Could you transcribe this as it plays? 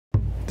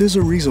There's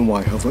a reason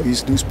why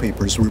Hawaii's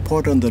newspapers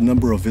report on the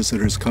number of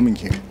visitors coming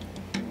here.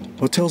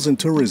 Hotels and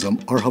tourism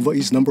are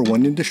Hawaii's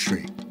 #1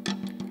 industry.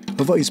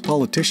 Hawaii's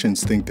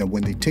politicians think that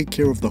when they take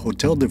care of the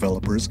hotel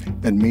developers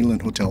and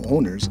mainland hotel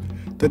owners,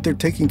 that they're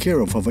taking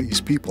care of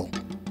Hawaii's people.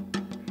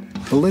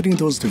 But letting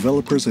those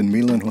developers and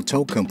mainland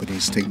hotel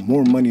companies take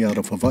more money out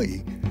of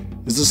Hawaii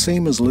is the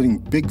same as letting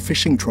big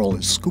fishing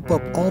trawlers scoop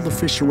up all the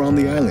fish around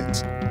the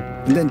islands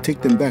and then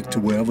take them back to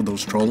wherever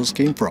those trawlers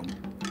came from.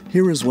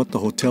 Here is what the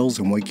hotels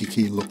in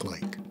Waikiki look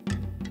like.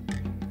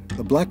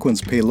 The black ones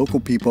pay local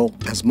people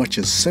as much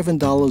as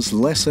 $7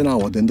 less an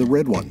hour than the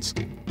red ones.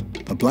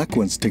 The black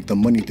ones take the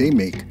money they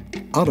make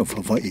out of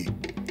Hawaii.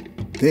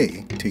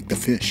 They take the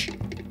fish.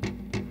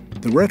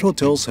 The red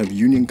hotels have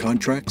union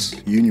contracts,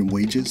 union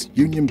wages,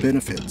 union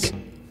benefits.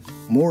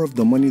 More of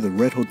the money the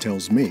red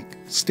hotels make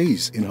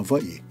stays in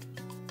Hawaii.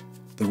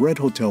 The red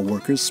hotel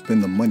workers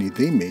spend the money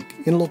they make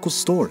in local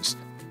stores.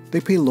 They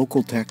pay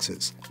local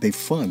taxes. They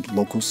fund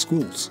local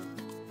schools.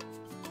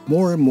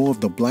 More and more of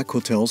the black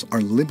hotels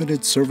are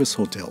limited service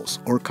hotels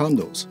or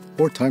condos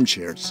or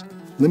timeshares.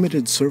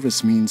 Limited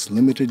service means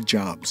limited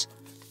jobs,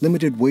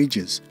 limited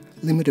wages,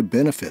 limited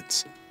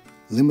benefits,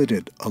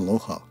 limited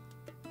aloha.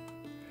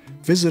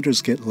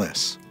 Visitors get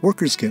less,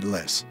 workers get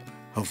less,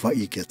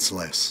 Hawaii gets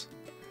less.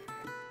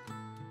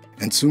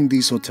 And soon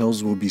these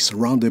hotels will be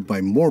surrounded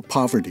by more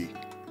poverty.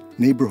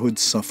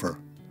 Neighborhoods suffer.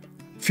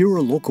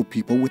 Fewer local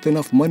people with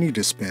enough money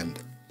to spend.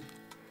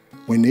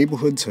 When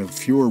neighborhoods have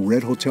fewer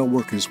red hotel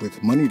workers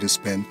with money to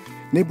spend,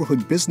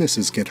 neighborhood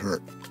businesses get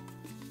hurt.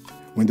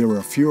 When there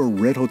are fewer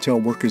red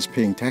hotel workers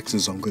paying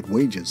taxes on good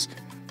wages,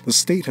 the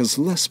state has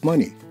less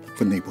money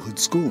for neighborhood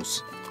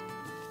schools.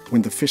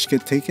 When the fish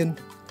get taken,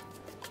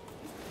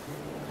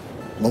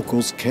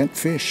 locals can't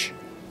fish.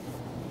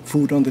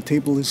 Food on the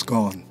table is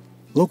gone.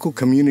 Local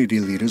community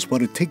leaders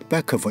want to take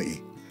back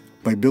Hawaii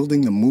by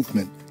building a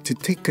movement to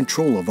take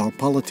control of our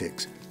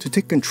politics, to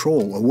take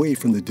control away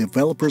from the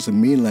developers and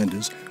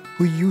mainlanders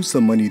who use the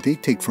money they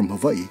take from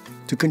Hawaii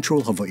to control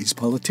Hawaii's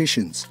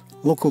politicians.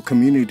 Local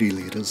community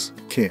leaders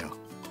care.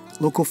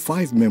 Local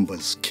 5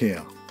 members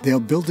care. They are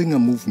building a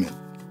movement.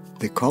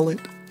 They call it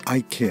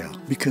AiKea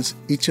because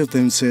each of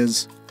them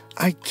says,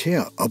 I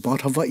care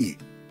about Hawaii.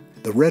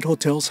 The red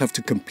hotels have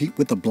to compete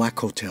with the black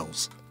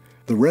hotels.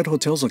 The red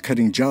hotels are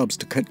cutting jobs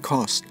to cut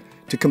costs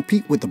to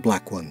compete with the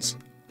black ones.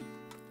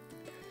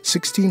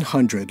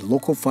 1,600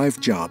 Local 5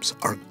 jobs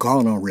are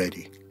gone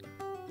already.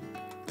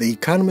 The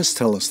economists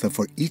tell us that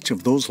for each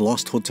of those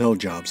lost hotel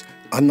jobs,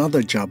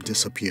 another job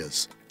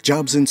disappears.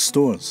 Jobs in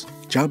stores,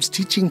 jobs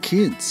teaching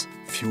kids,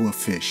 fewer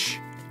fish.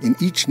 In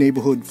each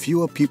neighborhood,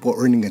 fewer people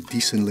earning a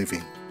decent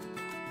living.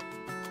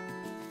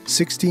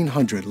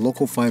 1,600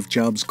 Local 5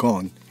 jobs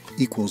gone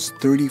equals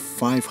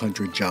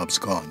 3,500 jobs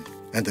gone,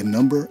 and the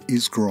number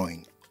is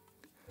growing.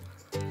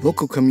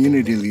 Local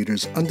community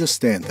leaders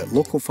understand that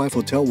Local 5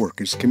 hotel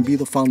workers can be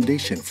the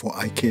foundation for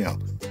AiKea.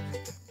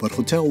 But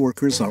hotel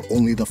workers are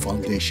only the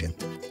foundation.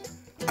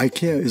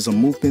 AiKea is a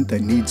movement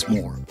that needs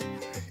more.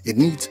 It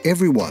needs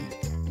everyone.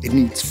 It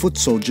needs foot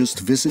soldiers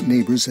to visit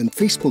neighbors and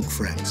Facebook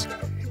friends.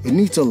 It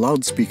needs a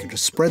loudspeaker to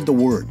spread the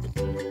word.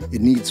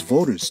 It needs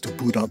voters to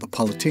boot out the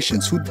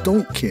politicians who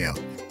don't care.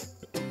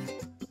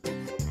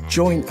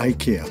 Join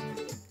AiKea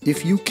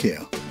if you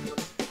care.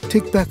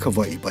 Take back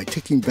Hawaii by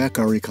taking back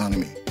our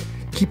economy.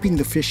 Keeping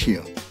the fish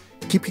here,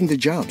 keeping the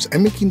jobs,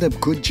 and making them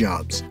good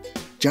jobs.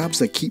 Jobs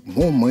that keep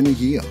more money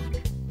here.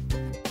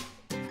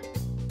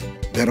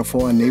 Better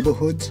for our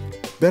neighborhoods,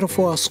 better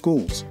for our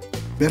schools,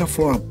 better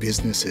for our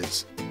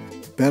businesses,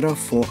 better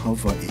for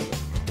Hawaii.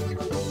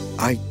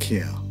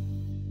 AiKea.